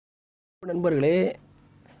நண்பர்களே,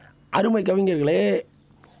 அருமை கவிஞர்களே,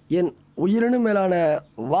 என் உயிரினும் மேலான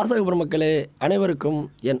வாசக பெருமக்களே, அனைவருக்கும்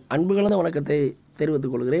என் அன்பு கலந்த வணக்கத்தை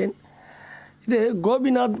தெரிவித்துக் கொள்கிறேன். இது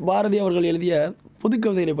கோபிநாத் பாரதி அவர்கள் எழுதிய புது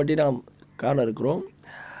கவிதைகளை பற்றி நாம் காண இருக்கிறோம்.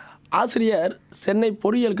 ஆசிரியர் சென்னை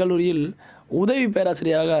பொறியியல் கல்லூரியில் உதவி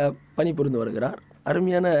பேராசிரியராக பணிபுரிந்து வருகிறார்.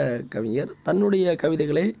 அருமையான கவிஞர். தன்னுடைய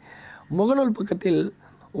கவிதைகளை முகநூல் பக்கத்தில்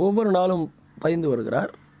ஒவ்வொரு நாளும் பதிந்து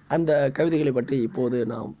வருகிறார். அந்த கவிதைகளை பற்றி இப்போது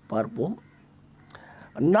நாம் பார்ப்போம்.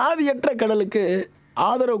 நாதியற்ற கடலுக்கு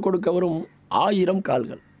ஆதரவு கொடுக்க வரும் 1000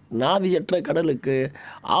 கால்கள். நாதியற்ற கடலுக்கு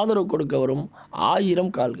ஆதரவு கொடுக்க வரும் 1000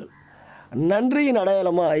 கால்கள் நன்றியின்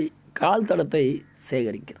அடையாளமாய் கால் தடத்தை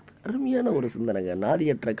சேகரிக்கிறது. அருமையான ஒரு சிந்தனைங்க.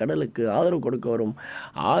 நாதியற்ற கடலுக்கு ஆதரவு கொடுக்க வரும்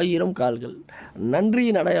 1000 கால்கள்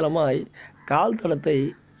நன்றியின் அடையாளமாய் கால் தடத்தை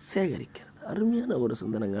சேகரிக்கிறது. அருமையான ஒரு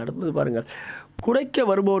சிந்தனைங்க. அடுத்தது பாருங்கள். குறைக்க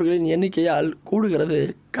வருபவர்களின் எண்ணிக்கையால் கூடுகிறது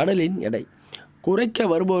கடலின் எடை. குறைக்க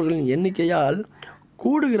வருபவர்களின் எண்ணிக்கையால்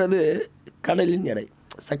கூடுகிறது கடலின் எடை.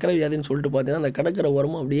 சக்கரை வியாதின்னு சொல்லிட்டு பார்த்தீங்கன்னா அந்த கடற்கரை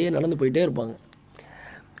ஓரமாக அப்படியே நடந்து போயிட்டே இருப்பாங்க.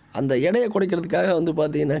 அந்த எடையை குறைக்கிறதுக்காக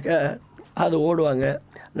பார்த்தீங்கன்னாக்கா அது ஓடுவாங்க,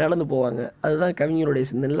 நடந்து போவாங்க. அதுதான் கவிஞருடைய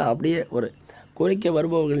சிந்தனையில் அப்படியே ஒரு குறைக்க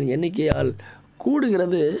வருபவர்களின் எண்ணிக்கையால்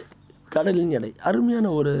கூடுகிறது கடலின் எடை. அருமையான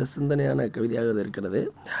ஒரு சிந்தனையான கவிதையாக அது இருக்கிறது.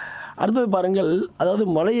 அடுத்தது பாருங்கள். அதாவது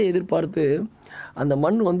மழையை எதிர்பார்த்து அந்த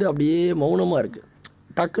மண் அப்படியே மௌனமாக இருக்குது.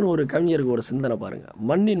 டக்குன்னு ஒரு கவிஞருக்கு ஒரு சிந்தனை பாருங்கள்.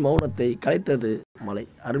 மண்ணின் மௌனத்தை கலைத்தது மழை.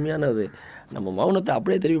 அருமையானது. நம்ம மௌனத்தை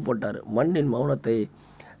அப்படியே திருப்பி போட்டார். மண்ணின் மௌனத்தை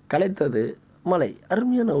கலைத்தது மழை.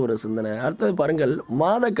 அருமையான ஒரு சிந்தனை. அடுத்தது பாருங்கள்.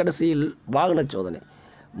 மாத கடைசியில் வாகன சோதனை.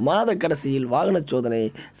 மாத கடைசியில் வாகன சோதனை.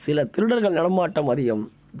 சில திருடர்கள் நடமாட்டம் அதிகம்,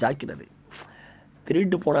 ஜாக்கிரதை.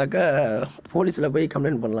 திருட்டு போனாக்கா போலீஸில் போய்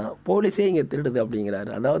கம்ப்ளைண்ட் பண்ணலாம். போலீஸே இங்கே திருடுது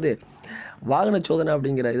அப்படிங்கிறாரு. அதாவது வாகன சோதனை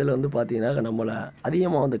அப்படிங்கிற இதில் பார்த்தீங்கன்னா நம்மளை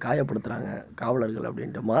அதிகமாக காயப்படுத்துகிறாங்க காவலர்கள்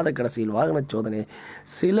அப்படின்ட்டு. மாத கடைசியில் வாகன சோதனை.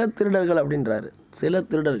 சில திருடர்கள் அப்படின்றாரு. சில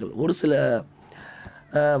திருடர்கள், ஒரு சில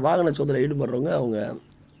வாகன சோதனை ஈடுபடுறவங்க அவங்க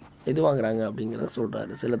இது வாங்குறாங்க அப்படிங்கிறத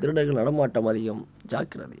சொல்கிறாரு. சில திருடர்கள் நடமாட்டம் அதிகம்,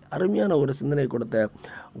 ஜாக்கிரதை. அருமையான ஒரு சிந்தனை கொடுத்த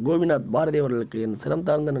கோபிநாத் பாரதி அவர்களுக்கு என் சிரம்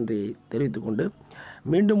தாழ்ந்த நன்றியை தெரிவித்துக்கொண்டு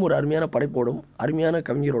மீண்டும் ஒரு அருமையான படைப்போடும், அருமையான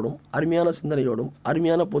கவிஞரோடும், அருமையான சிந்தனையோடும்,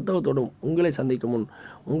 அருமையான புத்தகத்தோடும் உங்களை சந்திக்கும் முன்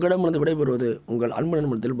உங்களிடமிருந்து விடைபெறுவது உங்கள் அன்பு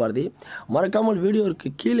நண்பன் தில் பாரதி. மறக்காமல் வீடியோவிற்கு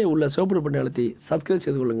கீழே உள்ள சிவப்பு பட்டனை அழுத்தி சப்ஸ்கிரைப்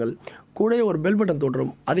செய்து கொள்ளுங்கள். கூட ஒரு பெல் பட்டன்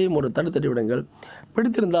தோன்றும், அதையும் ஒரு தட்டி விடுங்கள்.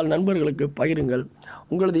 பிடித்திருந்தால் நண்பர்களுக்கு பகிருங்கள்.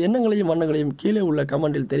 உங்களது எண்ணங்களையும் வண்ணங்களையும் கீழே உள்ள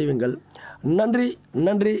கமெண்டில் தெரிவிங்கள். நன்றி,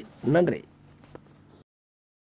 நன்றி, நன்றி.